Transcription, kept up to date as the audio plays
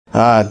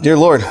Dear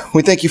Lord,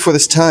 we thank you for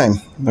this time.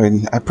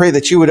 Lord, I pray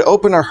that you would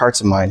open our hearts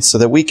and minds so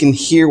that we can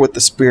hear what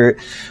the Spirit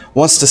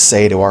wants to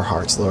say to our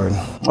hearts, Lord.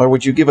 Lord,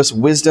 would you give us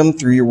wisdom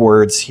through your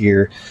words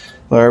here?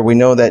 Lord, we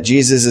know that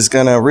Jesus is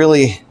going to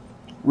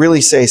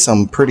really say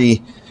some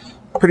pretty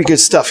good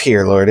stuff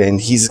here, Lord,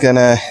 and he's going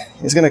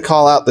to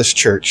call out this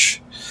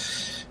church.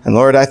 And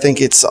Lord, I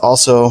think it's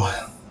also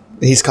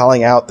he's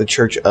calling out the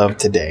church of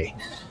today.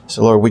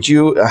 So, Lord, would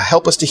you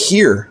help us to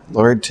hear,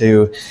 Lord,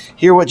 to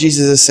hear what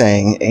Jesus is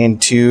saying and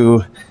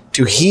to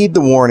heed the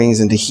warnings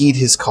and to heed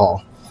his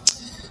call.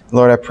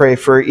 Lord, I pray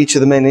for each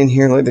of the men in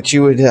here, Lord, that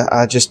you would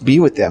just be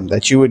with them,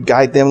 that you would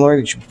guide them,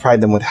 Lord, that you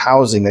provide them with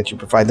housing, that you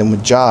provide them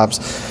with jobs,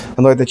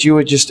 and Lord, that you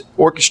would just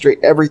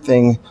orchestrate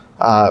everything,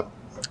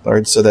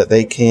 Lord, so that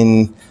they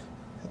can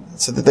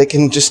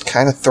just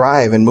kind of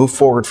thrive and move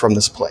forward from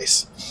this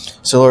place.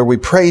 So, Lord, we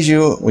praise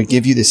you. We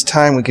give you this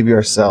time. We give you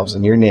ourselves.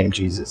 In your name,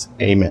 Jesus.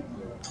 Amen.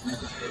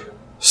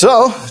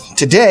 So,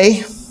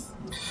 today,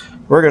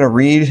 we're going to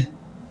read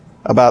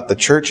about the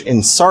church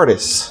in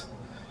Sardis,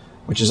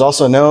 which is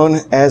also known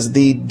as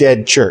the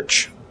dead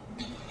church.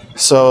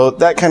 So,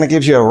 that kind of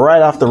gives you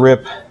right off the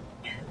rip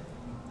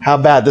how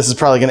bad this is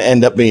probably going to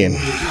end up being.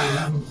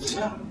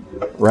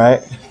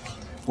 Right?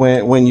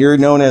 When you're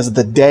known as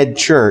the dead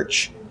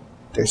church,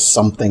 there's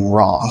something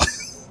wrong.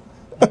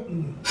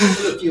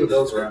 There's a few of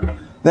those around.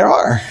 There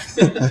are.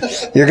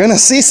 You're going to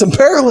see some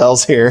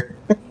parallels here.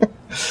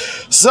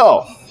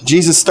 So,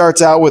 Jesus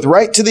starts out with,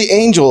 "Write to the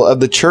angel of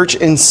the church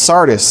in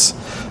Sardis.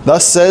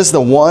 Thus says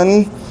the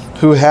one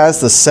who has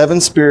the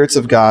 7 spirits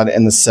of God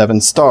and the 7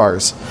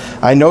 stars.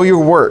 I know your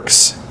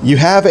works. You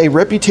have a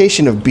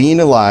reputation of being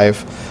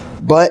alive,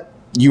 but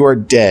you are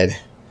dead.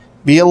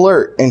 Be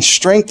alert and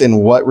strengthen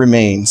what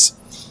remains,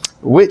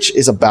 which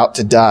is about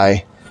to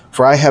die.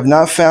 For I have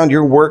not found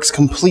your works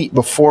complete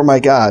before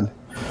my God.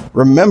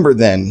 Remember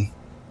then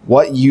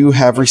what you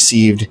have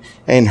received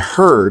and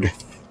heard.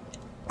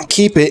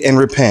 Keep it and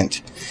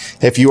repent.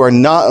 If you are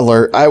not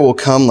alert, I will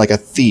come like a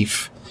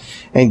thief,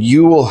 and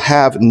you will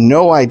have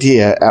no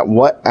idea at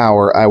what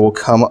hour I will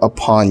come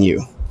upon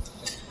you.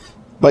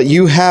 But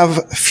you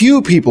have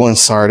few people in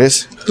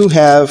Sardis who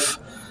have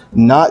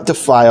not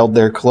defiled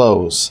their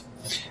clothes,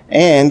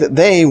 and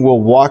they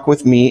will walk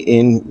with me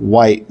in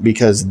white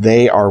because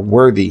they are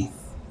worthy.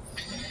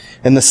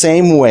 In the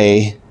same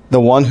way,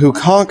 the one who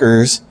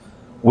conquers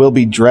will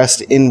be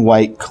dressed in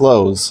white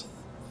clothes,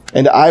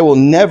 and I will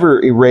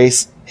never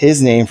erase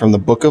his name from the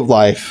book of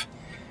life,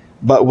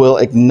 but will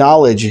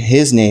acknowledge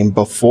his name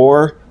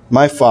before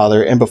my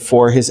Father and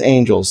before his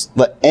angels.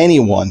 Let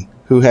anyone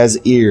who has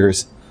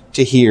ears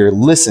to hear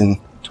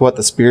listen to what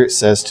the Spirit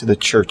says to the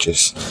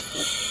churches."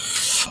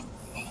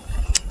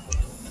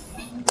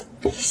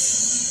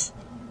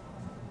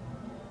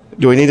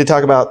 Do we need to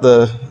talk about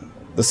the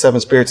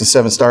 7 spirits and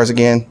 7 stars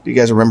again? Do you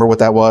guys remember what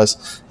that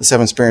was? The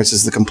 7 spirits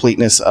is the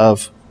completeness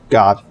of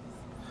God.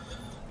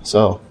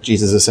 So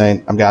Jesus is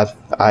saying, I'm God.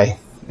 I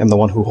am the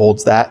one who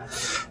holds that.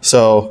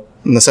 So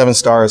and the 7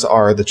 stars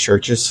are the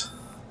churches,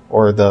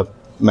 or the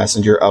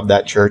messenger of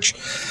that church.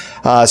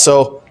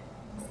 So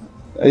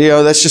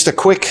that's just a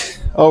quick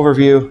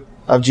overview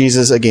of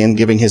Jesus, again,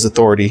 giving his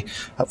authority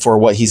for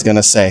what he's going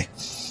to say.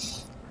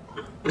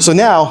 So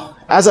now,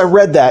 as I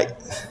read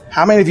that,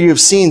 how many of you have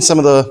seen some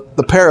of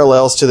the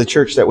parallels to the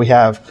church that we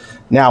have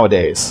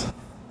nowadays?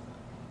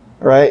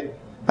 Right?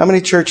 How many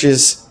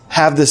churches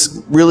have this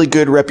really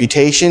good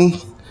reputation,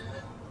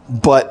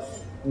 but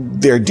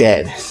they're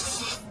dead?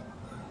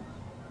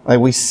 Like,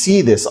 we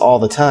see this all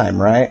the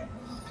time, right?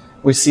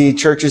 We see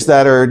churches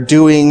that are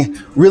doing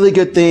really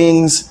good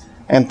things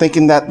and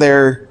thinking that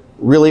they're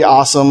really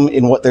awesome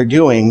in what they're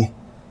doing,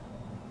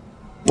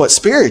 but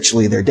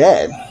spiritually they're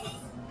dead.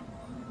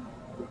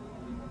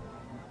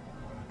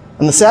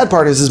 And the sad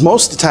part is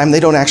most of the time they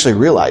don't actually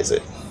realize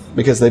it,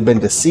 because they've been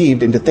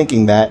deceived into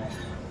thinking that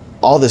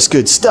all this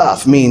good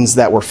stuff means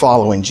that we're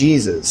following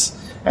Jesus.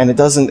 And it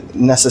doesn't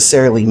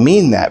necessarily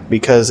mean that,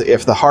 because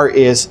if the heart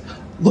is,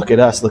 look at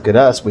us,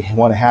 we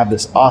want to have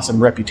this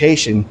awesome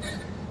reputation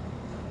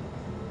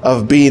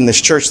of being this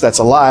church that's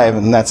alive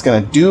and that's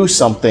going to do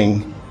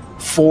something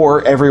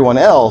for everyone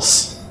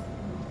else,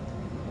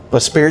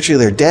 but spiritually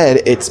they're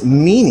dead, it's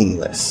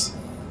meaningless.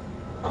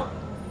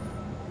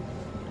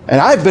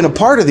 And I've been a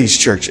part of these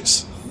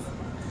churches,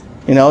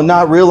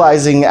 not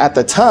realizing at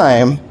the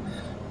time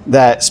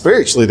that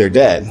spiritually they're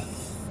dead.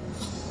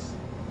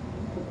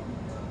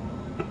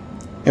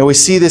 And we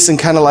see this in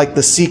kind of like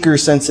the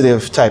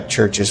seeker-sensitive type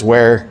churches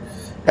where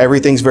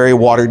everything's very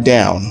watered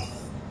down.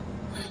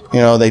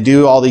 They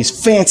do all these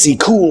fancy,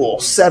 cool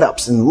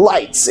setups and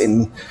lights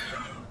and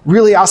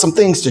really awesome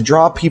things to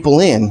draw people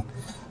in.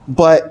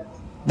 But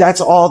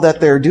that's all that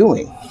they're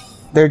doing.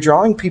 They're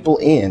drawing people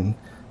in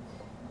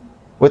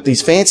with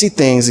these fancy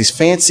things, these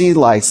fancy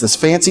lights, this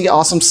fancy,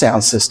 awesome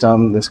sound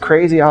system, this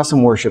crazy,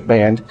 awesome worship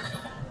band,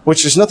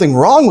 which there's nothing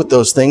wrong with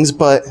those things,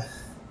 but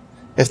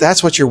if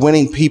that's what you're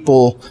winning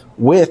people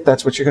with,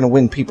 that's what you're going to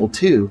win people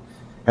to.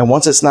 And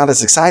once it's not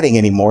as exciting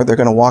anymore, they're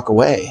going to walk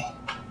away.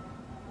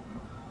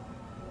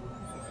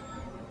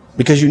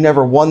 because you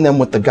never won them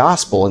with the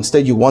gospel.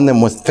 Instead, you won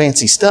them with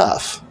fancy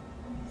stuff.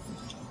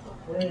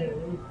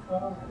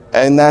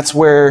 And that's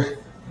where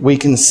we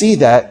can see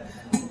that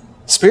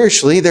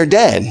spiritually they're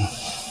dead.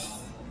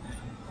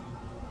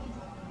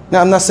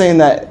 Now, I'm not saying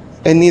that,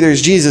 and neither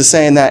is Jesus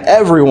saying that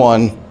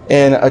everyone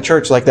in a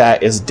church like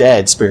that is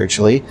dead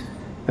spiritually,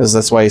 because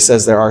that's why he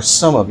says there are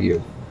some of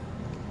you.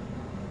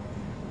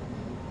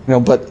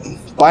 But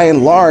by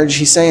and large,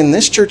 he's saying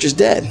this church is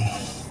dead.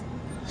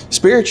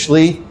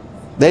 Spiritually,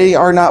 they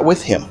are not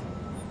with him.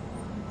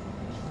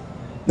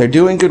 They're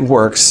doing good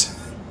works,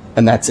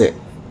 and that's it.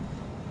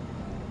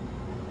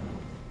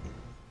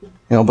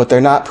 But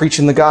they're not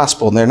preaching the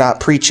gospel. They're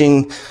not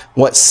preaching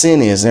what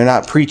sin is. They're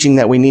not preaching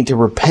that we need to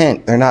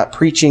repent. They're not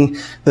preaching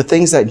the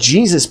things that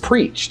Jesus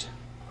preached.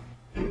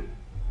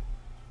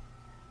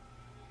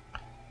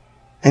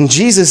 And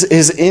Jesus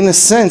is, in a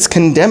sense,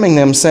 condemning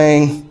them,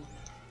 saying,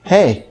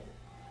 hey,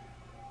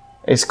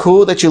 it's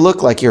cool that you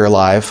look like you're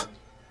alive,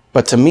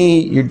 but to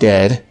me, you're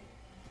dead.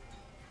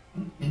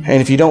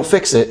 And if you don't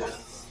fix it,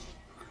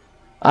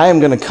 I am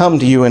going to come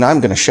to you and I'm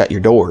going to shut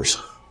your doors.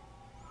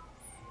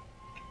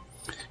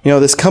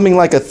 This coming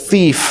like a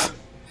thief,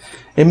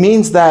 it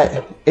means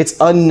that it's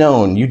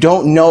unknown. You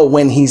don't know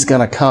when he's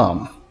going to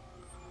come.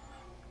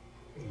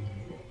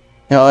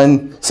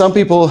 And some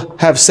people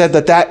have said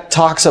that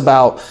talks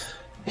about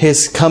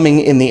his coming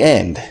in the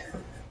end.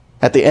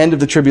 At the end of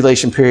the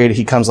tribulation period,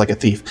 he comes like a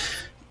thief.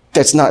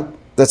 That's not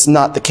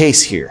the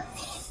case here.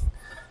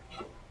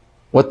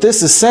 What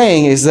this is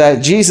saying is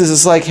that Jesus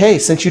is like, hey,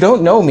 since you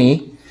don't know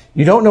me,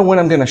 you don't know when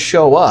I'm going to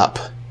show up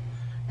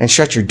and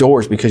shut your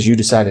doors because you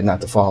decided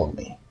not to follow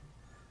me.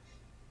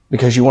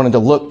 Because you wanted to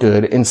look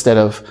good instead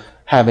of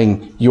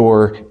having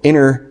your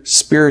inner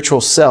spiritual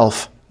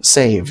self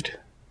saved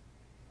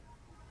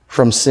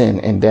from sin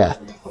and death.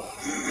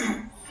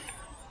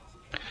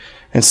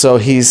 And so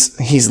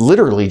he's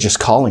literally just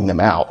calling them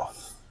out.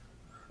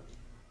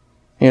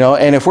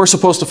 And if we're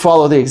supposed to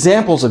follow the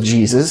examples of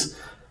Jesus,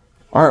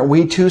 aren't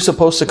we too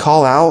supposed to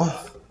call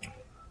out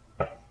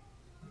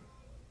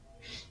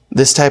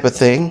this type of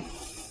thing?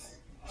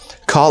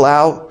 Call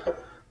out,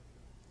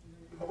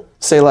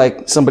 say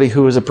like somebody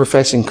who is a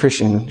professing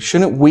Christian.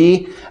 Shouldn't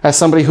we, as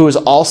somebody who is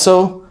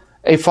also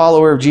a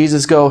follower of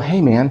Jesus, go,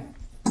 hey man,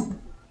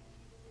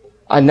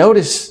 I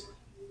notice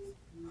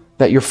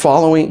that you're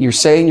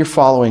saying you're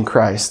following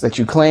Christ, that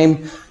you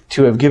claim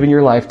to have given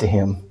your life to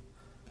him,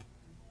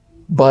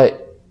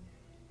 but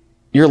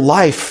your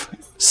life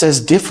says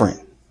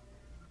different.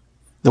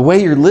 The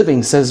way you're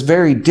living says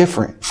very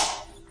different.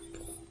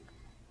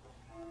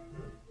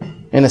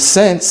 In a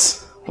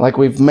sense, like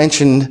we've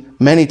mentioned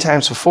many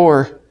times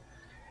before,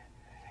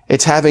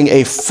 it's having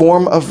a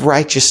form of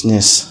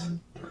righteousness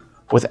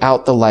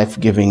without the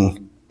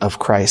life-giving of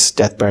Christ's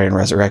death, burial, and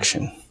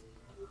resurrection.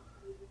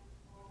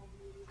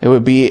 It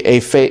would be a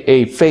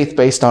faith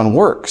based on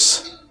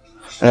works.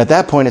 And at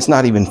that point, it's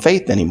not even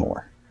faith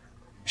anymore.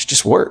 It's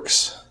just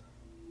works.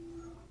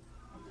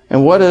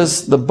 And what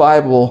does the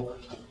Bible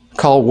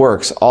call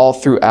works all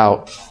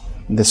throughout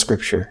the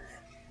Scripture?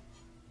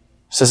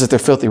 It says that they're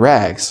filthy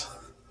rags.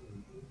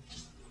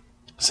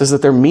 It says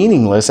that they're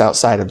meaningless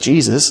outside of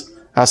Jesus,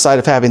 outside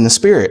of having the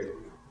Spirit.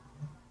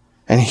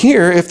 And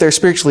here, if they're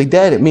spiritually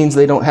dead, it means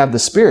they don't have the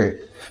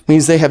Spirit. It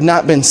means they have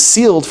not been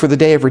sealed for the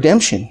day of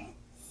redemption.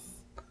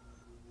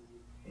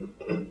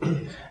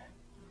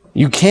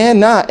 You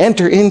cannot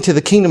enter into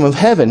the kingdom of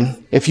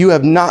heaven if you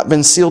have not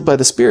been sealed by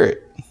the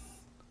Spirit.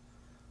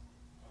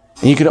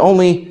 And you can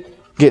only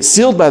get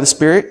sealed by the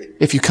Spirit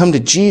if you come to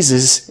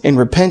Jesus in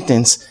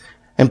repentance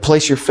and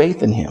place your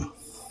faith in him.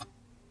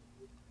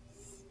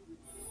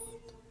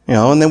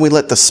 And then we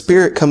let the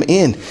Spirit come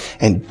in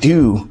and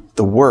do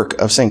the work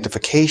of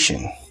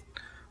sanctification.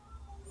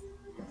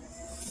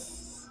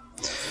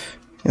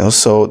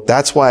 So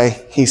that's why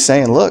he's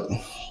saying, look,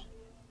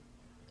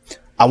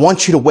 I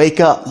want you to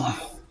wake up.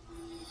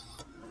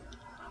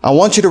 I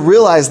want you to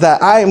realize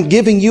that I am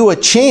giving you a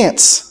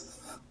chance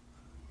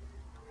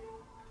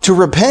to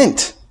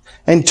repent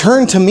and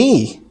turn to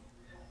me.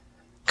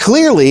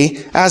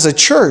 Clearly, as a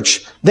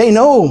church, they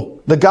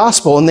know the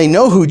gospel and they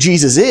know who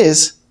Jesus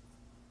is.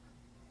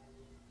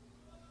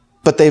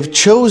 But they've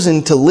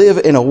chosen to live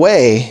in a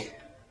way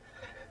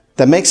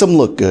that makes them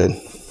look good.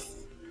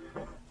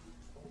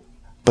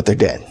 But they're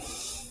dead.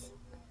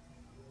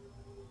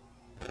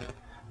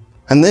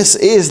 And this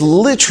is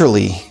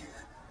literally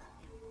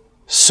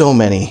so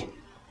many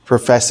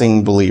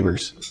professing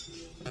believers.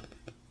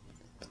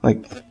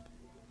 Like,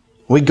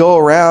 we go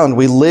around,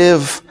 we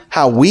live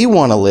how we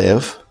want to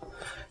live,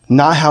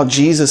 not how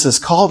Jesus has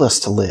called us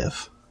to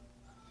live.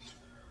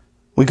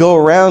 We go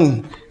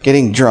around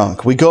getting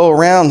drunk. We go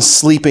around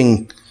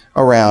sleeping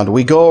around.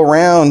 We go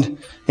around,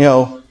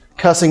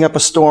 cussing up a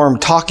storm,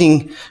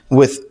 talking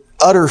with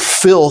utter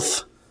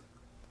filth.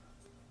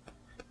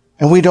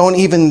 And we don't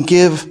even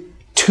give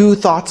two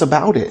thoughts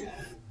about it. It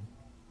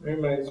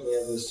reminds me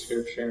of the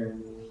scripture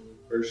in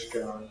 1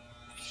 John.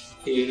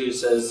 He who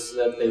says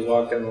that they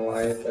walk in the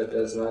light but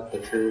does not the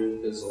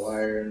truth is a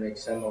liar and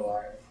makes him a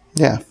liar.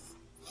 Yeah.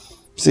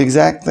 It's the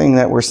exact thing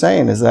that we're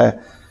saying is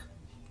that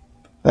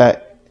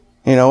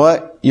you know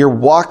what? You're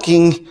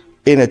walking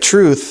in a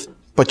truth,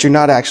 but you're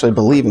not actually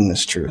believing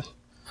this truth.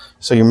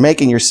 So you're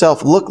making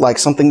yourself look like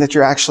something that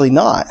you're actually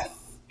not.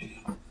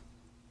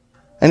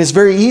 And it's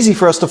very easy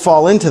for us to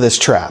fall into this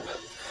trap.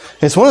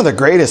 It's one of the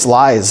greatest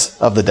lies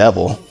of the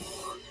devil,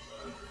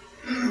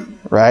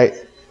 right?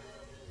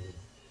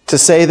 To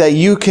say that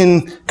you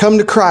can come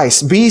to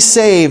Christ, be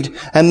saved,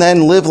 and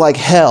then live like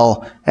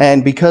hell,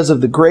 and because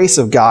of the grace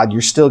of God, you're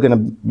still going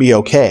to be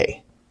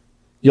okay.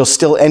 You'll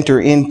still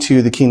enter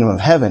into the kingdom of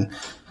heaven.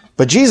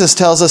 But Jesus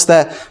tells us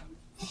that,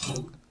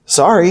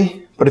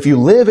 sorry, but if you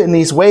live in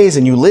these ways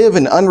and you live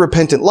an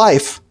unrepentant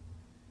life,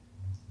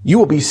 you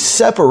will be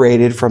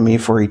separated from me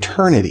for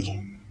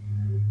eternity.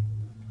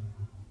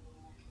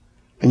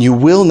 And you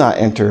will not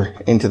enter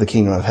into the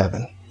kingdom of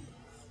heaven.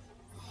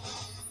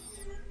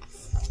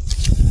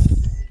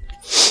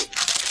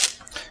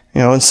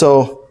 And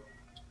so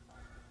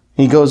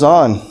he goes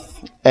on,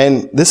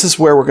 and this is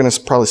where we're going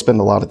to probably spend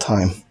a lot of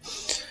time.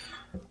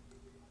 It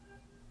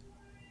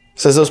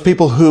says those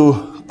people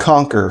who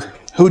conquer,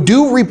 who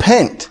do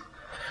repent,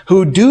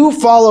 who do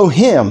follow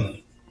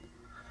him,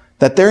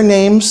 that their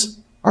names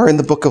are in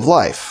the book of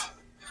life,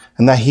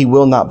 and that he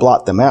will not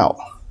blot them out.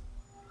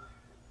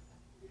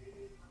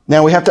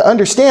 Now we have to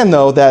understand,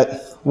 though,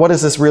 that what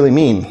does this really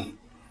mean?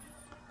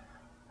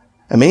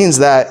 It means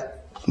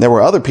that there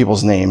were other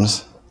people's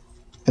names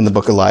in the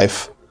book of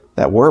life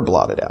that were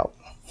blotted out.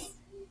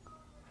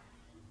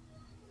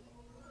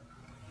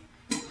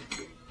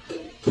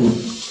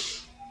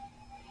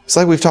 It's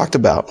like we've talked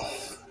about.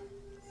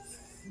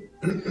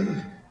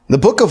 The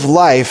book of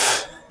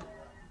life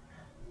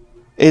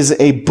is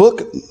a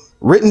book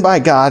written by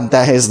God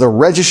that is the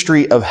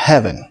registry of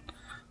heaven.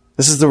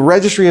 This is the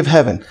registry of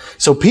heaven.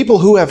 So people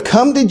who have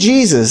come to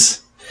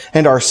Jesus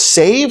and are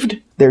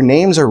saved, their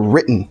names are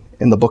written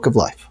in the book of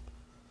life.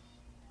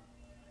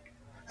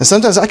 And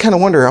sometimes I kind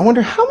of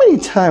wonder how many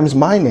times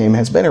my name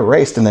has been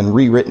erased and then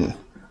rewritten.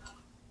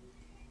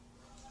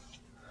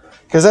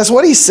 Because that's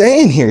what he's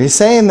saying here. He's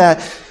saying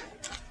that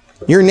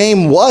your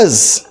name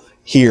was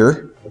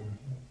here,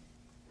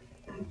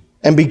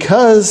 and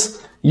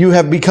because you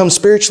have become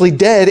spiritually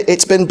dead,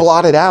 it's been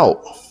blotted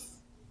out.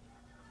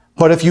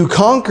 But if you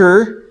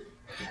conquer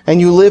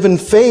and you live in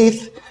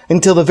faith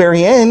until the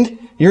very end,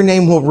 your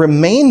name will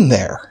remain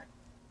there.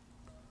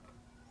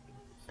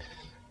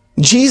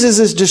 Jesus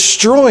is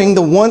destroying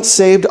the once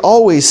saved,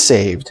 always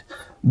saved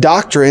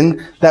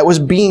doctrine that was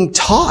being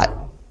taught.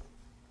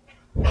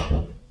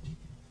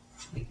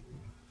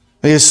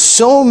 There's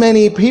so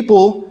many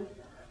people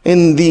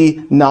in the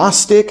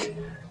Gnostic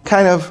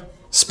kind of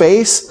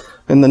space,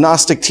 and the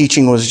Gnostic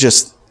teaching was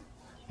just,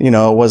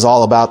 was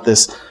all about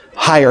this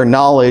higher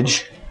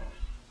knowledge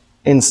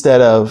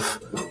instead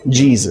of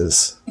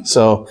Jesus.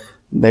 So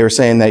they were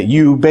saying that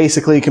you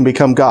basically can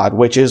become God,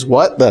 which is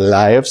what? The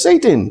lie of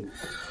Satan.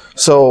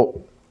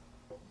 So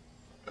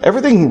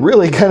everything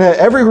really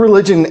every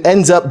religion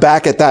ends up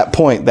back at that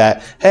point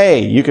that, hey,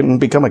 you can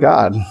become a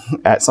god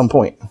at some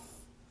point.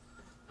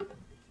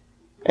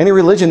 Any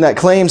religion that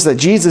claims that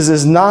Jesus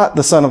is not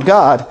the Son of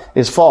God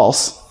is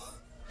false.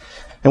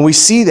 And we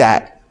see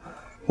that.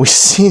 We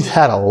see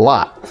that a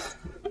lot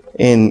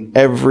in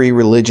every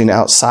religion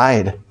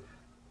outside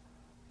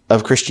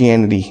of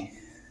Christianity.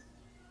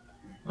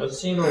 I've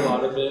seen a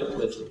lot of it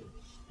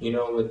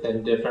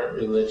within different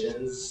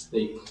religions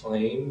they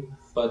claim,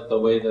 but the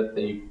way that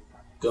they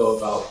go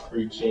about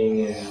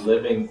preaching and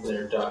living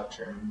their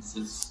doctrines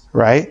is...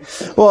 Right?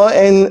 Well,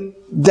 and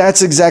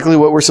that's exactly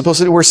what we're supposed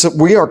to do.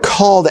 We are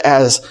called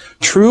as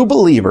true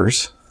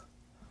believers.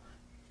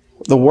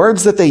 The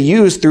words that they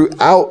use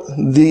throughout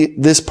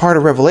this part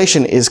of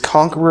Revelation is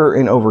conqueror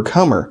and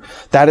overcomer.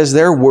 That is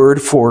their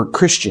word for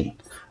Christian,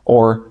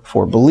 or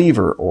for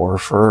believer, or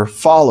for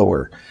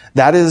follower.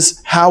 That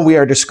is how we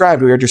are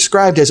described. We are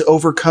described as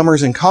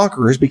overcomers and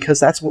conquerors because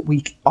that's what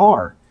we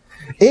are.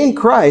 In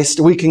Christ,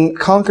 we can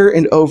conquer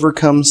and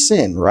overcome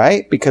sin,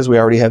 right? Because we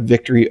already have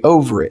victory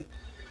over it.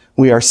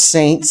 We are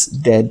saints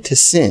dead to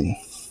sin.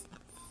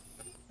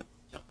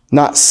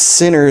 Not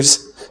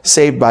sinners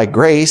saved by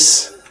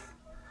grace.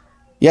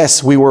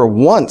 Yes, we were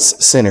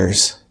once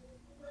sinners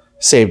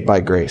saved by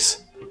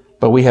grace,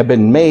 but we have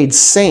been made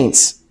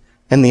saints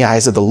in the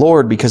eyes of the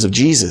Lord because of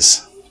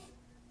Jesus.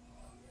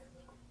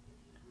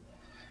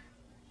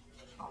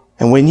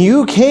 And when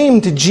you came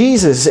to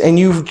Jesus and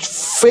you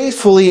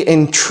faithfully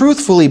and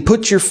truthfully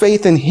put your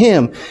faith in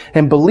him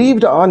and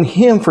believed on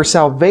him for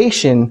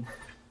salvation,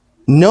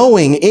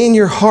 knowing in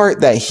your heart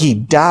that he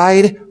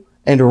died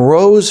and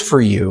rose for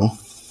you,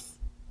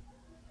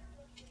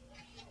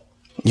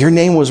 your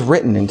name was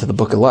written into the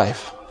book of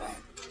life.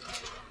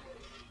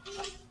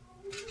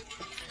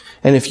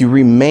 And if you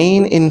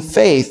remain in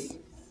faith,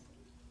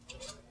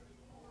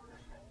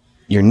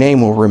 your name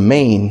will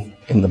remain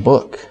in the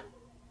book.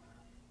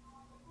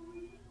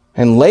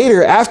 And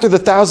later, after the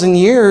 1,000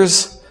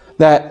 years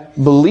that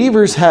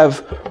believers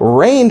have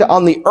reigned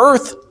on the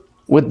earth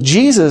with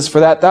Jesus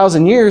for that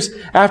 1,000 years,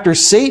 after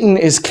Satan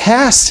is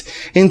cast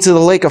into the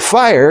lake of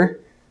fire,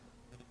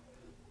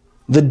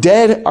 The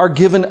dead are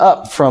given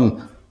up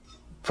from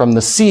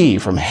the sea,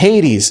 from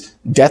Hades.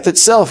 Death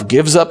itself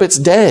gives up its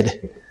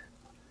dead.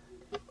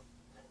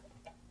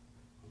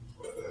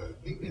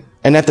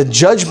 And at the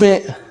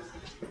judgment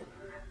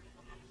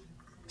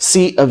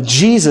seat of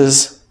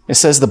Jesus, it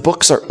says the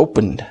books are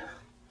opened.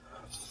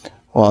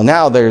 Well,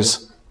 now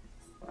there's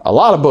a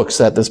lot of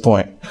books at this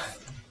point.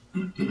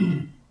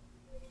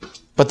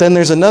 But then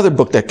there's another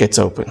book that gets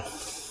open.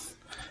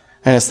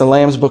 And it's the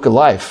Lamb's Book of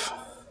Life.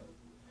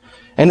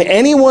 And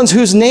anyone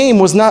whose name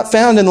was not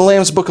found in the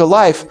Lamb's Book of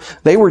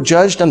Life, they were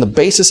judged on the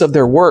basis of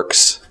their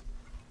works.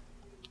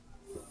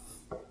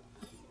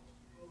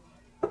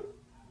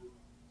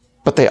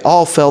 But they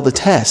all failed the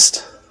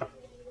test.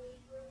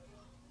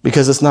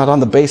 Because it's not on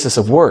the basis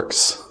of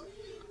works.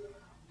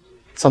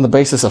 It's on the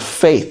basis of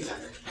faith.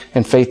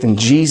 And faith in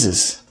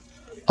Jesus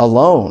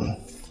alone.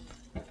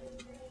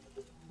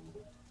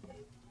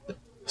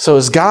 So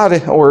as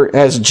God, or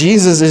as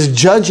Jesus is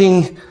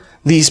judging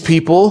these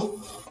people,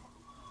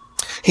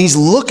 He's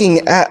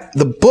looking at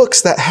the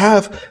books that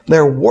have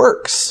their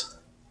works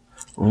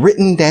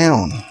written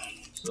down.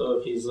 So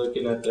if He's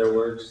looking at their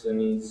works, then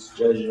He's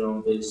judging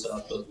them based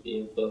off of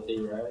being filthy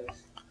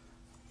rags?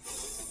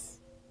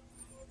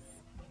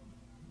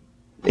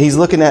 He's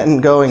looking at it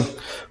and going,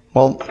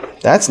 well,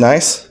 that's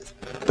nice,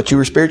 but you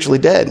were spiritually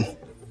dead.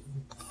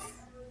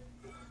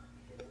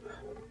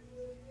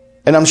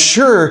 And I'm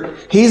sure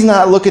He's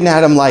not looking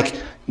at them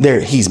like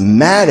He's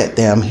mad at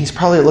them. He's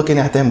probably looking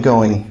at them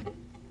going,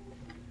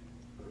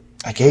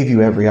 I gave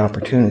you every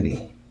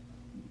opportunity.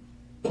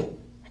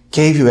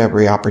 Gave you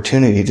every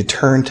opportunity to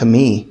turn to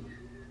me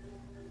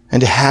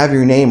and to have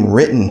your name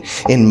written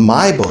in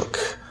my book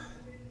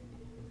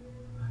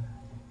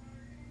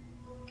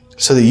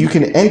so that you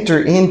can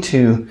enter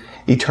into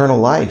eternal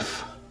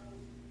life.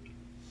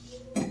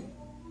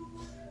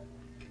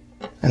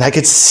 And I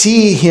could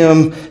see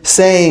Him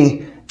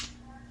saying,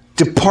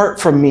 depart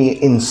from me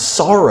in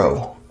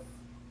sorrow.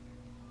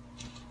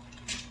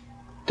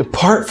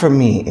 Depart from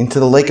me into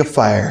the lake of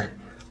fire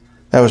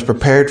that was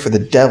prepared for the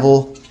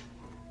devil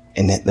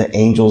and the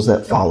angels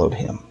that followed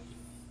him.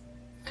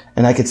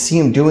 And I could see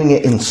Him doing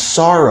it in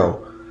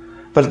sorrow,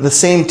 but at the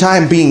same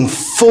time being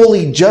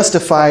fully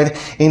justified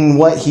in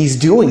what He's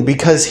doing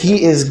because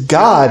He is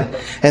God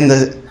and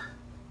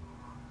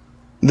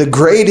the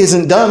grade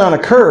isn't done on a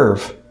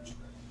curve.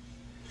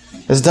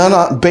 It's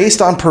done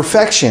based on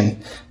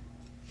perfection.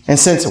 And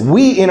since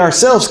we in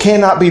ourselves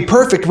cannot be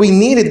perfect, we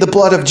needed the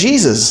blood of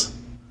Jesus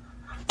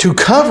to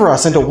cover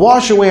us and to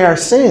wash away our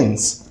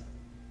sins.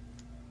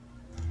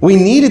 We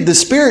needed the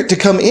Spirit to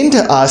come into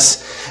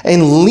us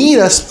and lead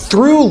us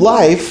through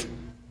life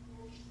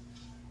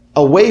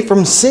away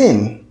from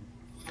sin.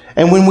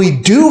 And when we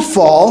do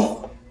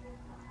fall,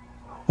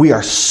 we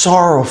are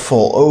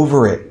sorrowful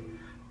over it.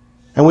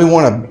 And we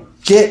want to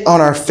get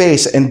on our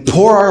face and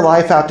pour our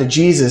life out to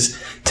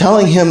Jesus,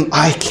 telling Him,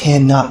 I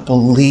cannot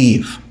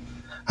believe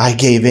I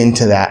gave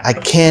into that. I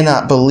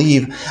cannot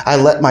believe I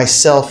let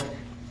myself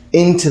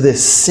into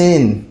this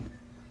sin.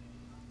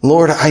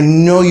 Lord, I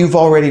know You've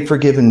already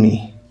forgiven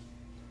me.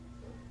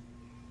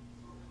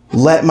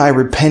 Let my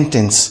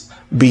repentance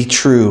be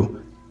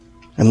true.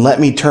 And let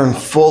me turn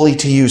fully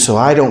to You so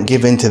I don't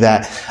give into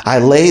that. I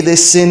lay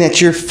this sin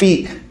at Your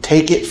feet.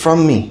 Take it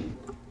from me.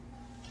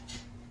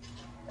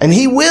 And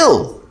He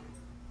will.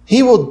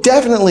 He will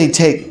definitely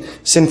take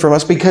sin from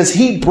us because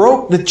He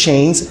broke the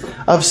chains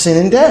of sin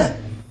and death.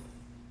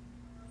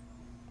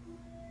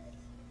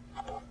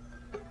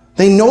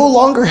 They no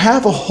longer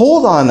have a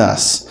hold on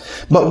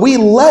us, but we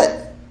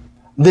let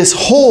this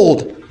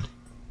hold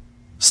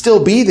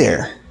still be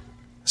there.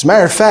 As a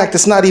matter of fact,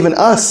 it's not even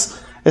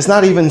us. It's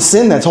not even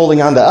sin that's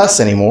holding on to us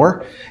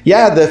anymore.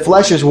 Yeah, the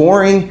flesh is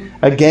warring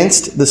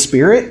against the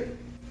Spirit,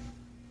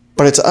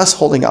 but it's us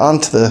holding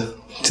on to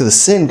the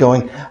sin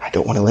going, I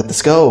don't want to let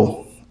this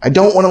go. I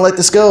don't want to let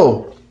this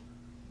go.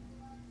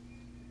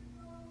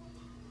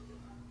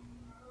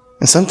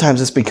 And sometimes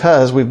it's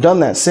because we've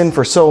done that sin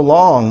for so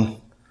long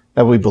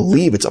that we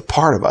believe it's a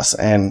part of us.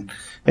 And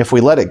if we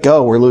let it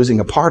go, we're losing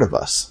a part of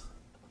us.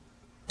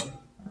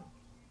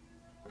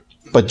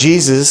 But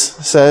Jesus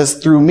says,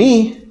 through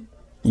me,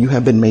 you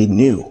have been made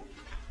new.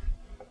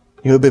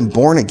 You have been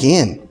born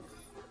again.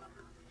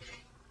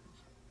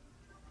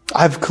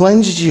 I've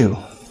cleansed you.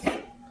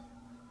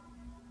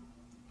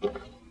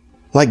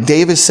 Like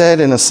David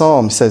said in a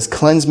psalm, says,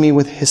 cleanse me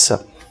with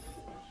hyssop.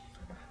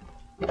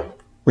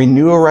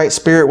 Renew a right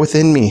spirit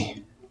within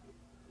me.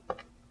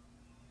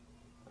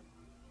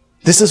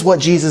 This is what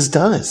Jesus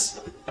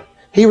does.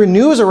 He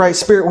renews a right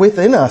spirit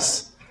within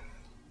us.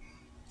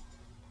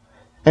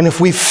 And if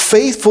we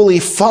faithfully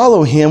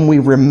follow Him, we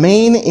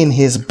remain in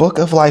His book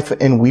of life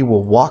and we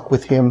will walk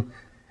with Him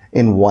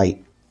in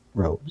white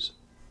robes.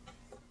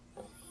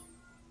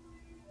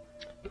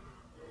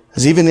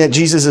 As even at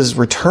Jesus'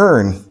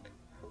 return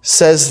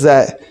says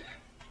that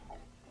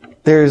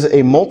there's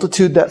a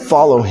multitude that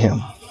follow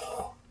Him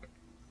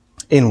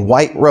in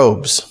white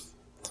robes.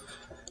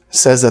 It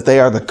says that they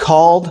are the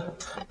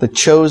called, the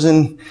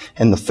chosen,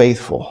 and the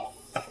faithful.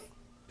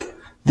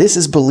 This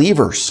is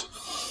believers.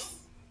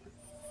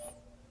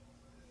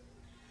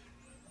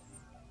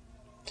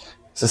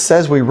 So it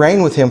says we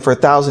reign with him for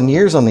 1,000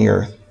 years on the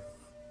earth.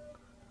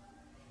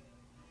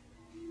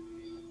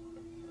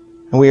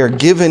 And we are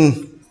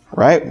given,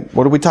 right?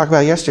 What did we talk about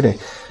yesterday?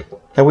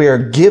 That we are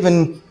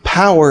given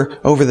power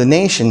over the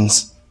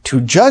nations to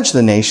judge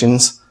the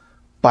nations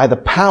by the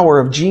power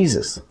of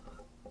Jesus.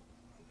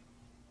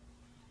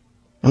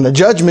 And the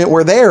judgment,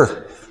 we're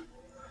there.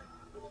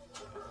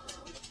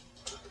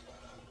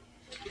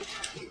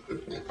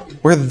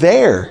 We're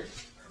there.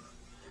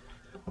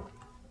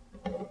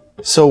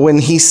 So when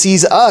he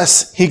sees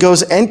us, he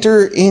goes,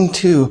 enter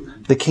into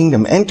the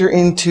kingdom. Enter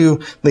into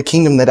the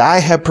kingdom that I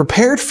have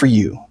prepared for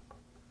you.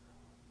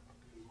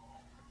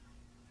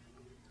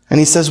 And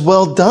he says,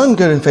 well done,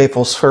 good and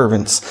faithful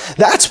servants.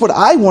 That's what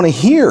I want to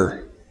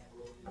hear.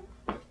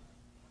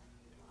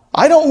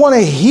 I don't want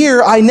to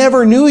hear, I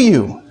never knew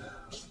you.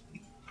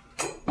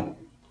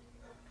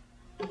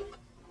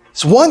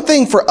 It's one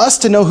thing for us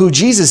to know who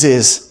Jesus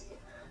is.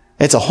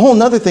 It's a whole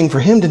nother thing for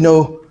him to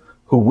know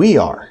who we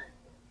are.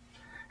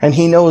 And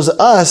he knows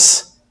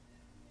us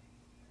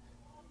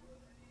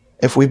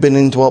if we've been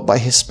indwelt by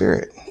his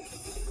Spirit.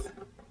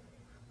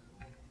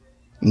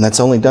 And that's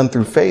only done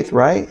through faith,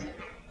 right?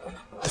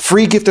 The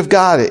free gift of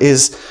God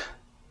is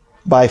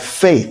by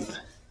faith,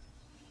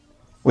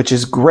 which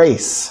is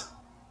grace.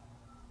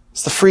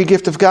 It's the free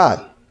gift of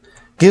God.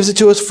 Gives it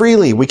to us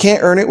freely. We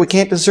can't earn it. We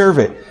can't deserve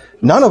it.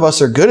 None of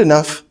us are good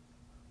enough.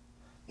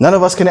 None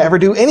of us can ever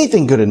do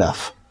anything good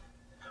enough.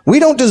 We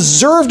don't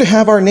deserve to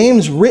have our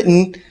names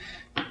written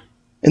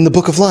in the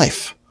book of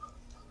life.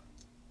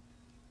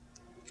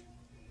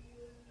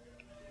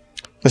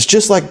 It's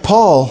just like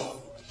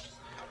Paul.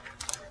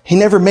 He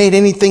never made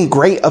anything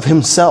great of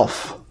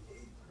himself.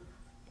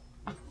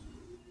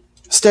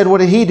 Instead, what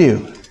did he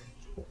do?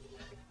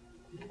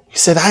 He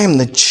said, I am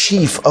the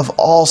chief of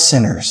all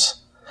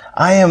sinners.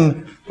 I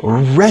am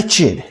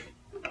wretched.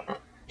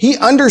 He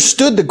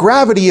understood the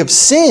gravity of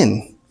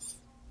sin,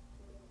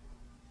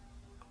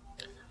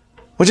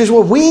 which is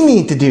what we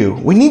need to do.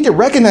 We need to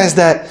recognize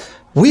that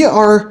we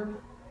are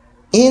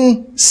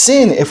in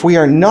sin if we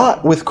are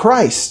not with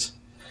Christ.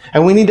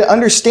 And we need to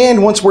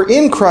understand once we're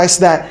in Christ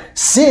that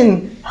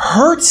sin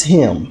hurts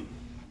him.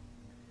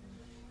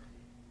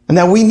 And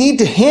that we need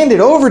to hand it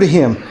over to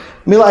him.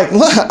 And be like,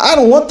 look, I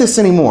don't want this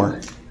anymore.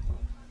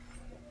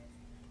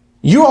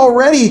 You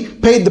already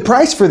paid the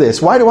price for this.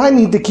 Why do I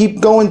need to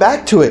keep going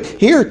back to it?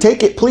 Here,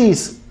 take it,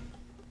 please.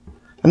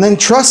 And then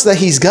trust that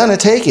he's going to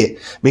take it.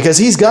 Because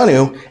he's going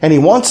to, and he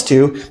wants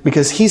to,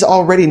 because he's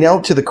already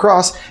nailed to the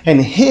cross.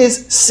 And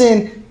his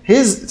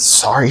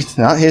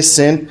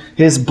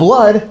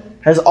blood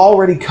has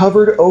already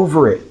covered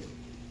over it.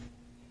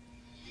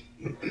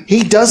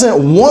 He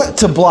doesn't want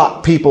to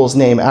blot people's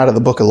name out of the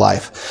book of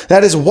life.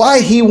 That is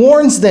why he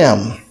warns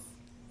them.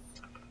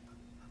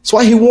 That's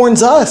why he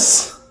warns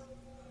us.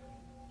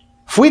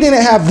 If we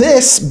didn't have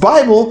this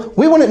Bible,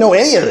 we wouldn't know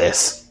any of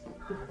this.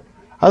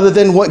 Other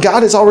than what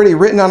God has already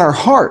written on our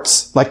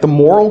hearts, like the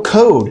moral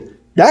code.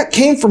 That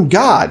came from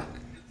God.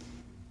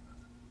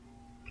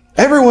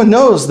 Everyone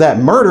knows that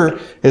murder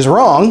is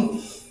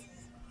wrong,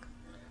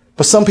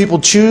 but some people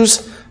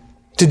choose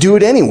to do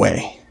it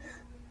anyway.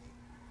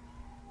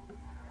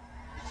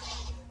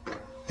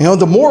 You know,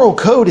 the moral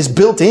code is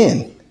built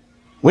in.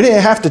 We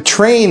didn't have to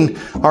train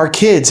our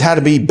kids how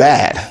to be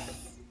bad.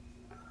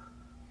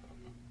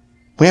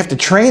 We have to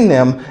train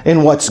them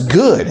in what's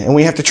good, and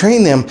we have to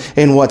train them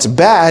in what's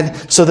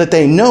bad so that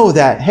they know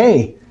that,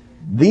 hey,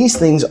 these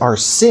things are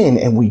sin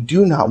and we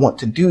do not want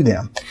to do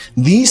them.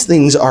 These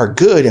things are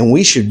good and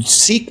we should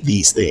seek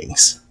these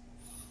things.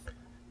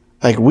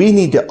 Like, we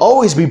need to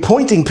always be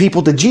pointing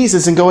people to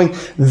Jesus and going,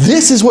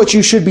 this is what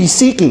you should be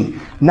seeking,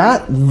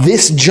 not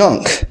this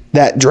junk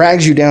that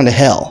drags you down to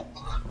hell.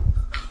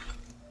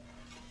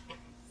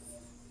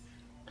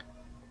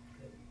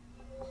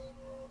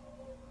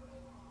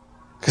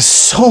 Because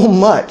so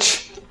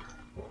much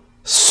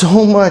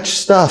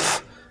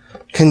stuff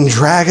can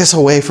drag us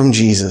away from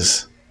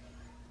Jesus.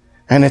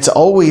 And it's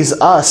always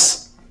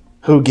us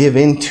who give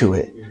into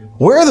it.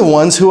 We're the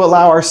ones who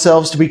allow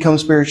ourselves to become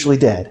spiritually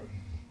dead.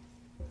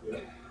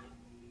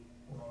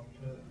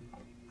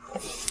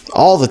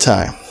 All the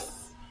time.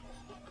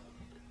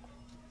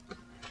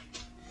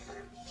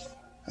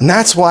 And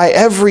that's why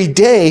every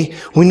day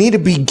we need to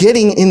be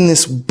getting in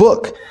this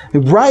book,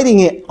 writing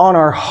it on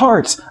our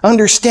hearts,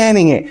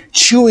 understanding it,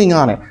 chewing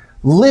on it,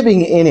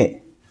 living in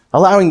it,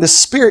 allowing the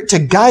Spirit to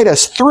guide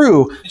us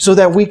through so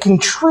that we can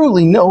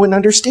truly know and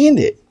understand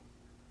it.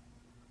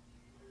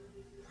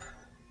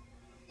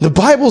 The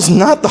Bible's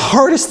not the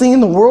hardest thing in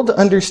the world to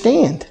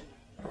understand.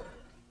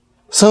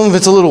 Some of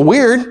it's a little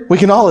weird. We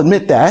can all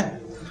admit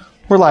that.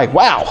 We're like,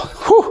 wow,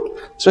 whew.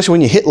 Especially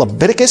when you hit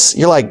Leviticus,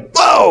 you're like,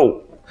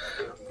 whoa,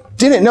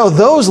 didn't know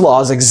those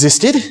laws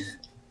existed.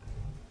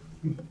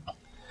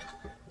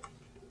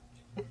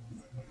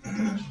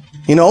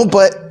 You know,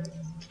 but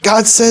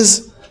God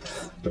says,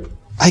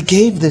 I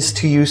gave this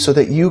to you so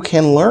that you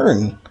can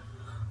learn.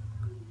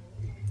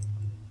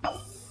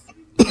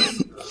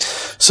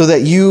 So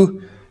that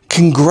you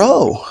can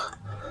grow.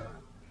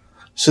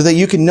 So that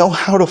you can know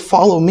how to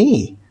follow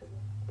me.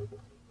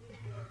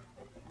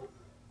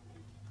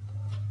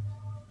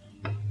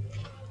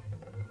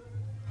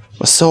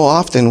 But so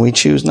often we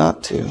choose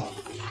not to.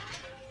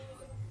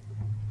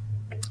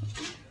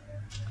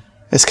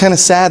 It's kind of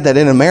sad that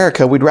in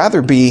America we'd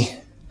rather be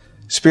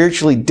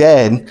spiritually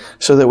dead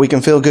so that we can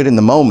feel good in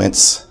the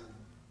moments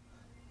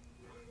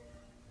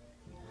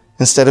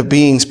instead of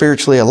being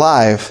spiritually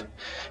alive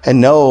and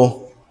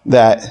know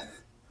that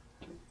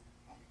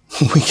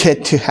we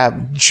get to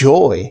have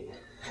joy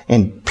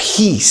and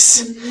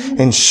peace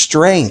and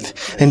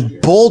strength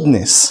and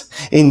boldness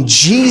in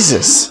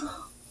Jesus.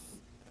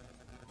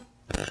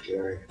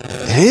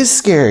 It is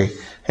scary.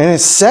 And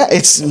it's sad.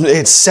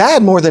 It's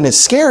sad more than it's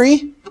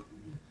scary.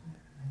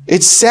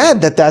 It's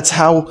sad that that's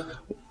how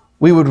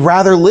we would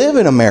rather live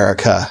in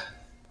America.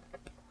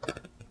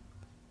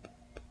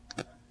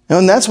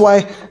 And that's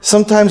why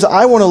sometimes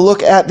I want to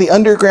look at the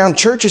underground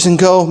churches and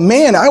go,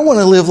 man, I want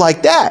to live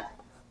like that.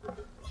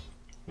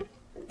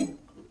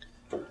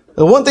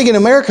 The one thing in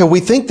America we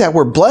think that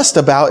we're blessed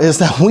about is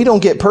that we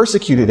don't get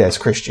persecuted as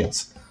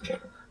Christians.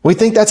 We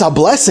think that's a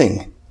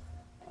blessing.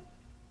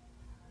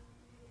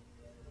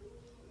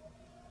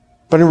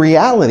 But in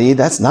reality,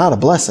 that's not a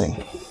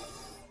blessing.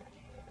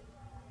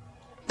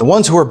 The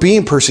ones who are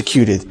being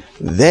persecuted,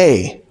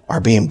 they are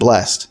being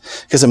blessed.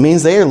 Because it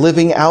means they are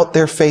living out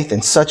their faith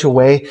in such a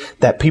way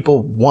that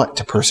people want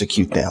to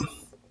persecute them.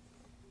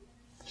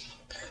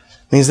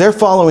 It means they're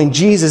following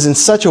Jesus in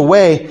such a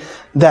way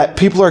that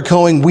people are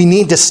going, we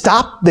need to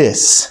stop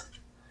this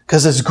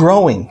because it's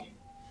growing.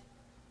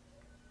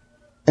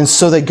 And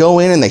so they go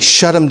in and they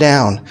shut them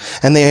down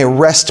and they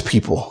arrest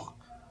people.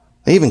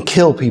 They even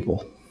kill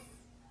people.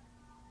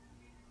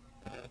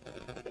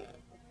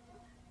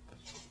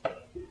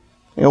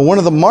 You know, one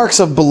of the marks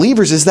of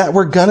believers is that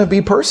we're going to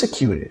be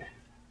persecuted.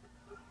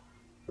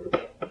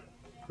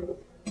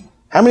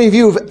 How many of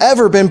you have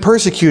ever been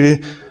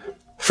persecuted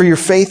for your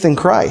faith in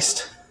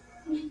Christ?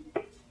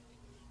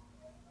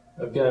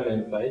 I've gotten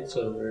in fights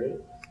over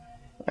it.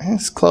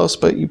 It's close,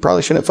 but you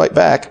probably shouldn't fight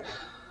back.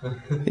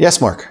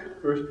 Yes, Mark.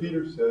 1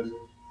 Peter says,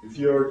 if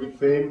you are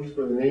defamed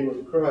for the name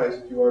of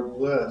Christ, you are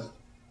blessed,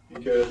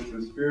 because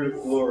the Spirit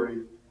of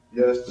glory,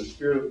 yes, the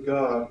Spirit of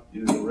God,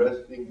 is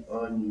resting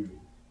on you.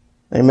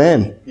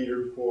 Amen.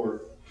 Peter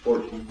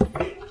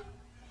 4:14.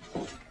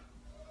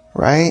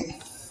 Right?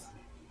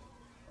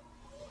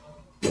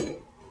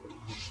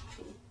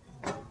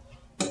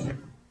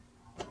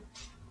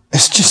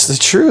 It's just the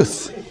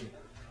truth.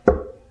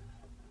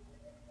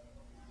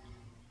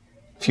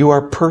 If you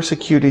are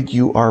persecuted,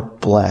 you are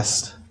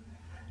blessed.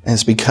 And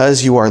it's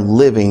because you are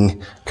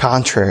living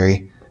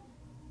contrary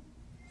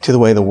to the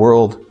way the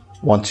world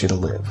wants you to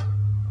live.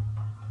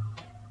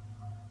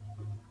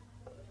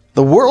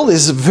 The world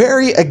is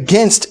very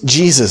against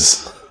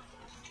Jesus.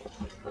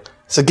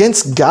 It's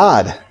against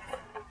God.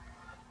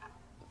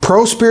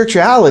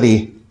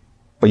 Pro-spirituality.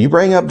 But you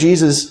bring up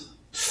Jesus,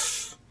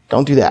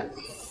 don't do that.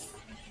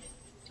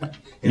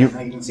 You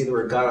can see the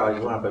word God all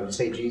you want, but if you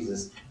say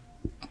Jesus.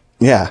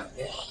 Yeah.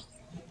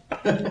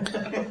 You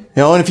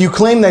know, and if you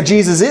claim that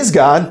Jesus is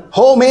God,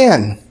 oh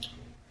man.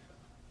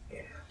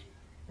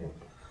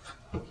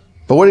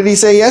 But what did he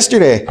say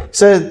yesterday? He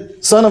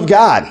said, Son of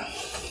God.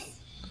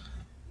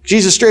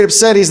 Jesus straight up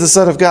said he's the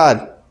Son of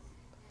God.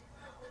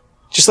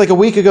 Just like a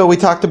week ago, we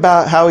talked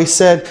about how he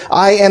said,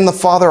 I and the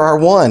Father are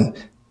one.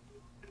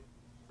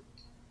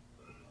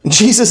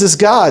 Jesus is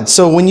God.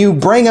 So when you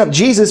bring up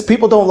Jesus,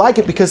 people don't like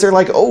it because they're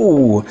like,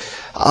 how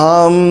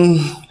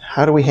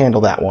do we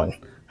handle that one?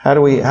 How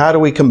do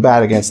we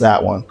combat against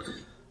that one?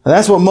 And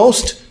that's what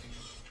most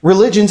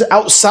religions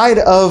outside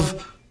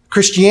of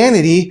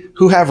Christianity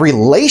who have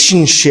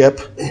relationship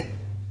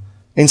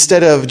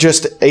instead of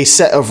just a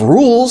set of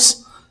rules,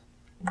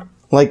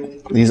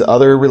 like these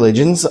other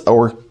religions,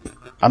 or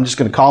I'm just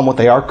going to call them what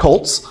they are,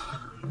 cults.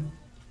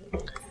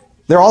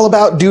 They're all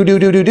about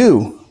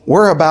do.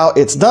 We're about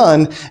it's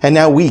done, and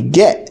now we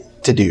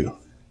get to do.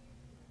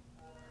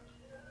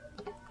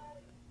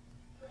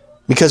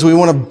 Because we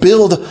want to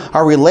build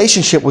our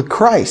relationship with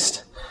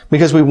Christ.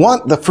 Because we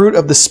want the fruit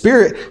of the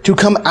Spirit to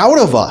come out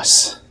of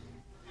us.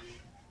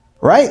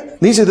 Right?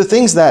 These are the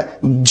things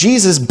that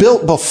Jesus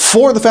built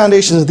before the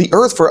foundations of the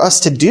earth for us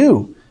to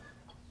do.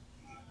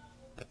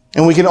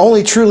 And we can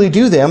only truly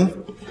do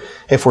them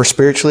if we're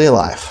spiritually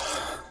alive.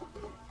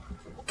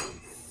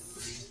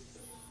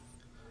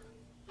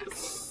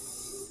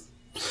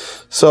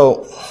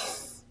 So,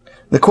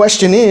 the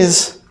question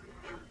is,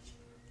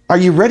 are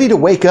you ready to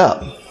wake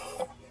up?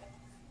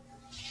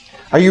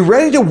 Are you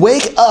ready to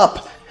wake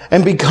up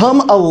and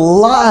become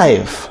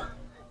alive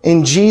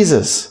in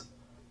Jesus?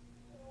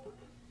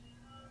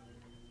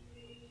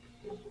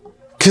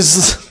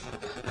 Because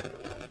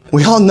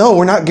we all know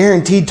we're not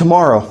guaranteed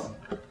tomorrow.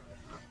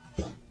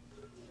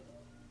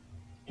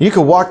 You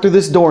could walk through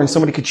this door and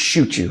somebody could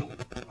shoot you.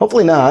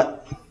 Hopefully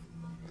not.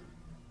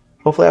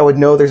 Hopefully I would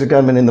know there's a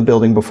gunman in the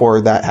building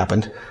before that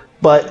happened.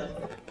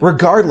 But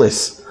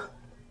regardless,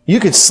 you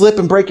could slip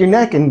and break your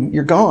neck and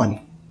you're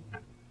gone.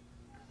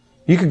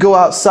 You could go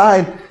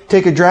outside,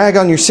 take a drag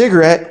on your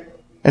cigarette,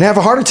 and have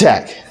a heart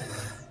attack.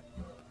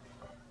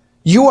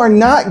 You are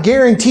not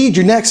guaranteed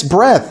your next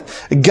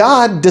breath.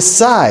 God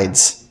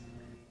decides.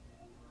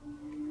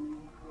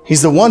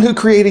 He's the one who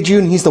created you,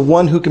 and He's the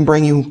one who can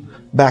bring you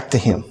back to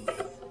Him.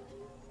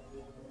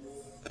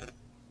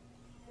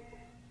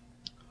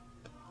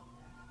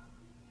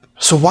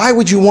 So why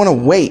would you want to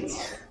wait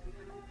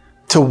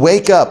to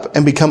wake up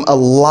and become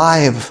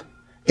alive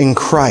in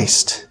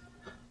Christ?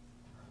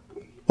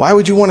 Why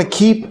would you want to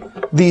keep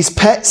these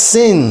pet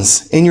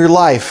sins in your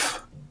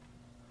life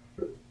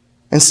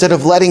instead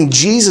of letting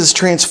Jesus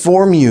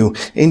transform you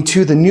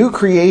into the new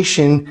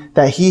creation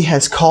that He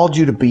has called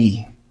you to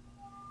be?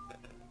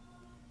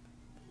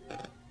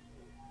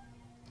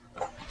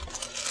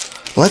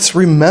 Let's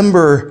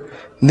remember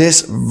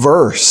this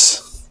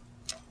verse.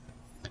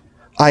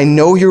 I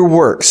know your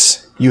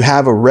works. You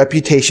have a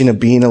reputation of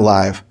being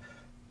alive,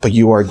 but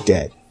you are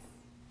dead.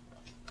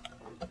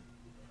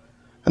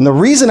 And the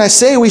reason I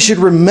say we should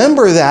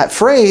remember that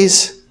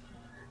phrase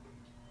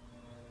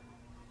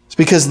is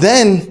because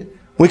then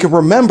we can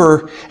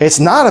remember it's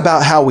not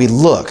about how we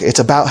look, it's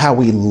about how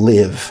we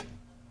live.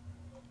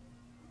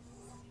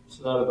 It's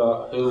not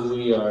about who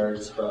we are,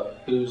 it's about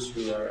whose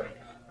we are.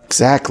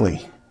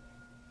 Exactly.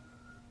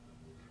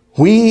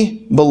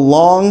 We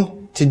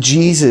belong to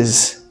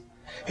Jesus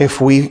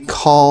if we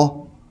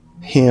call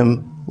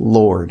Him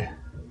Lord.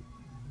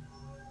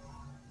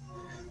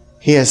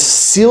 He has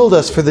sealed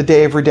us for the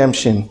day of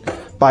redemption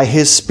by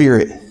His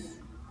Spirit.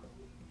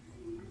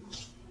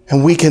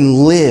 And we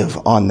can live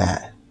on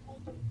that.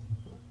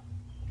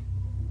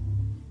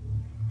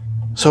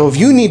 So if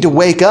you need to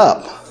wake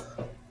up,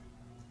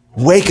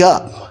 wake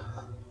up.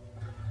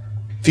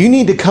 If you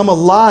need to come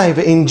alive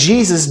in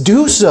Jesus,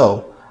 do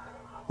so.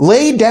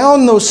 Lay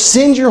down those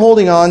sins you're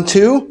holding on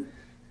to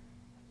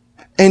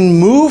and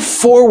move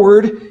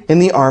forward in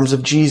the arms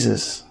of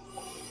Jesus.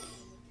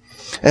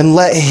 And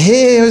let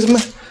Him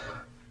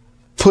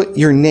put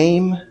your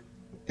name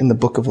in the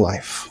book of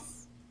life.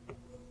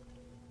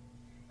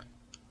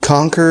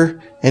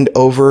 Conquer and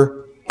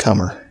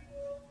overcomer.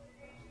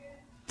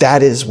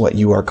 That is what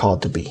you are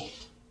called to be.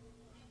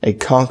 A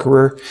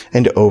conqueror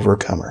and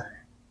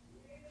overcomer.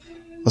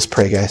 Let's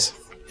pray, guys.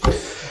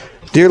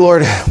 Dear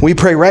Lord, we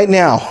pray right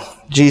now,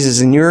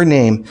 Jesus, in your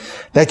name,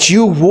 that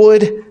you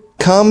would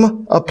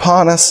come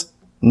upon us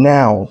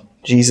now,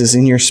 Jesus,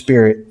 in your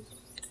Spirit.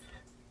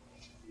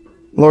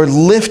 Lord,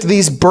 lift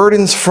these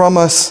burdens from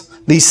us,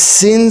 these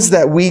sins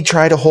that we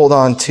try to hold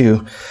on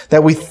to,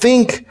 that we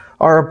think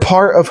are a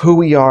part of who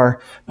we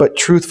are, but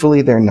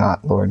truthfully they're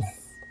not, Lord.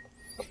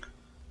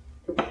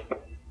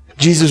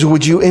 Jesus,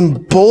 would you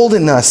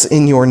embolden us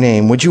in your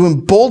name? Would you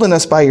embolden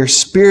us by your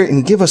Spirit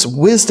and give us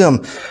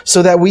wisdom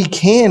so that we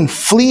can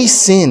flee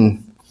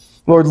sin?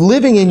 Lord,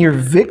 living in your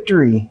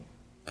victory.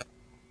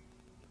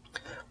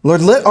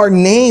 Lord, let our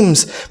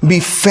names be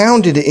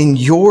founded in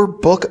your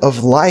book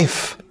of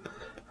life.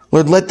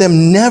 Lord, let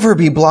them never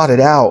be blotted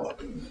out.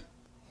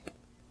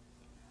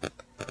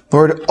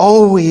 Lord,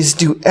 always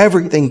do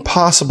everything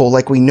possible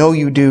like we know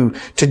you do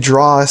to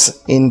draw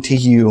us into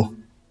you.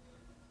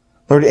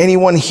 Lord,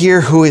 anyone here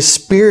who is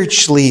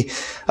spiritually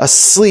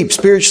asleep,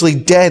 spiritually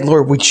dead,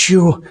 Lord, would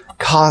you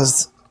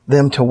cause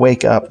them to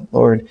wake up,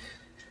 Lord?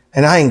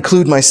 And I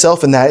include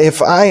myself in that.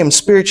 If I am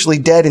spiritually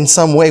dead in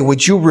some way,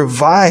 would you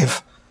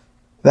revive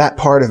that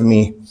part of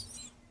me?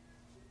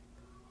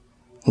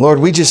 Lord,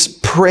 we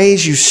just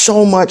praise you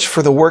so much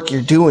for the work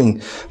you're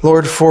doing.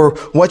 Lord, for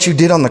what you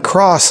did on the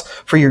cross,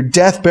 for your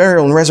death,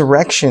 burial, and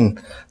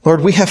resurrection.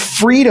 Lord, we have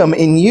freedom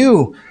in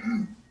you.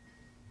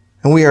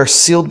 And we are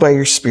sealed by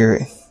your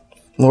Spirit.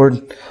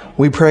 Lord,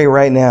 we pray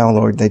right now,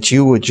 Lord, that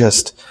you would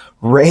just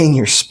rain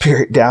your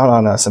Spirit down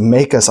on us and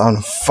make us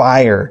on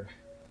fire.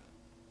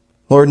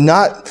 Lord,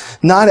 not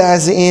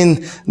as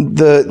in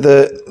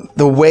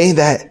the way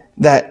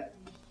that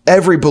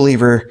every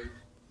believer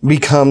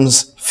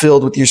becomes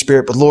filled with your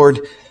Spirit, but Lord,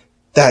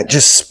 that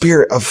just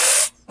spirit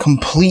of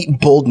complete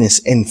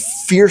boldness and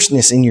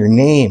fierceness in your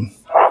name.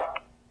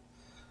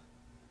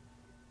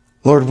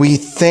 Lord, we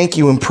thank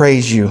you and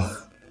praise you.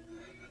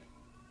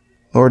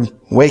 Lord,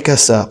 wake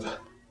us up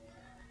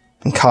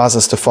and cause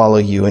us to follow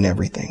you in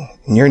everything.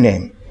 In your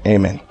name,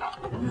 amen.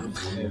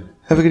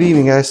 Have a good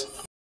evening, guys.